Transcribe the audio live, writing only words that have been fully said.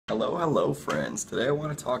Hello, hello friends. Today I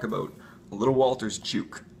want to talk about Little Walter's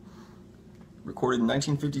Juke. Recorded in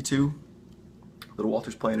 1952, Little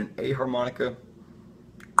Walter's playing an A harmonica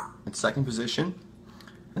in second position,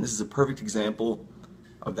 and this is a perfect example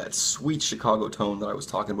of that sweet Chicago tone that I was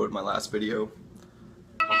talking about in my last video.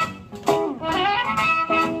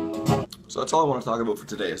 So that's all I want to talk about for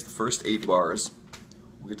today is the first 8 bars.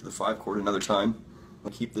 We'll get to the 5 chord another time.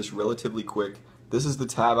 I'll keep this relatively quick. This is the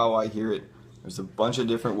tab how I hear it. There's a bunch of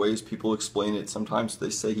different ways people explain it. Sometimes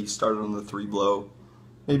they say he started on the 3 blow.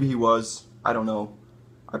 Maybe he was. I don't know.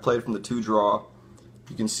 I played from the 2 draw.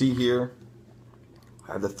 You can see here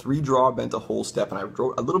I have the 3 draw bent a whole step, and I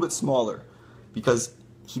wrote a little bit smaller because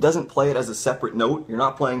he doesn't play it as a separate note. You're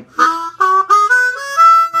not playing.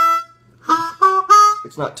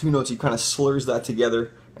 It's not 2 notes. He kind of slurs that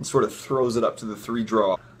together and sort of throws it up to the 3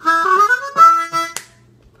 draw.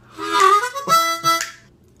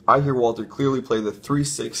 I hear Walter clearly play the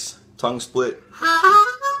 3/6 tongue split.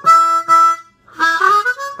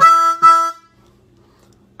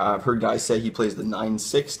 I've heard guys say he plays the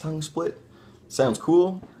 9/6 tongue split. Sounds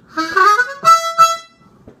cool.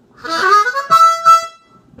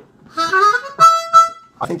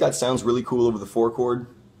 I think that sounds really cool over the 4 chord,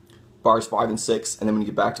 bars 5 and 6, and then when you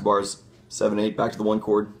get back to bars 7, 8, back to the 1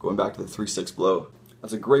 chord, going back to the 3/6 blow.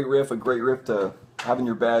 That's a great riff to have in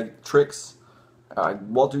your bag. Tricks.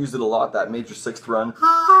 Walter used it a lot, that major 6th run.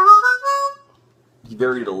 He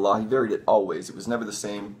varied it a lot. He varied it always. It was never the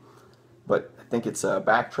same. But I think it's a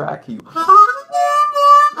backtrack. He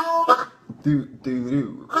do do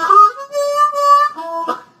do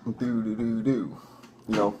do do do do.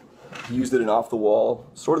 You know, he used it in Off the Wall.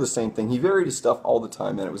 Sort of the same thing. He varied his stuff all the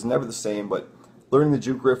time, and it was never the same. But learning the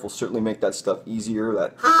juke riff will certainly make that stuff easier.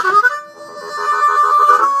 That.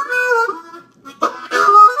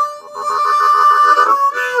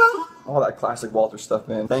 All that classic Walter stuff,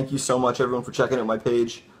 man. Thank you so much, everyone, for checking out my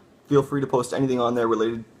page. Feel free to post anything on there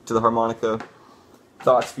related to the harmonica.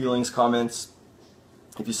 Thoughts, feelings, comments.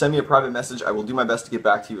 If you send me a private message, I will do my best to get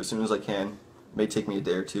back to you as soon as I can. It may take me a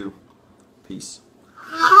day or two. Peace.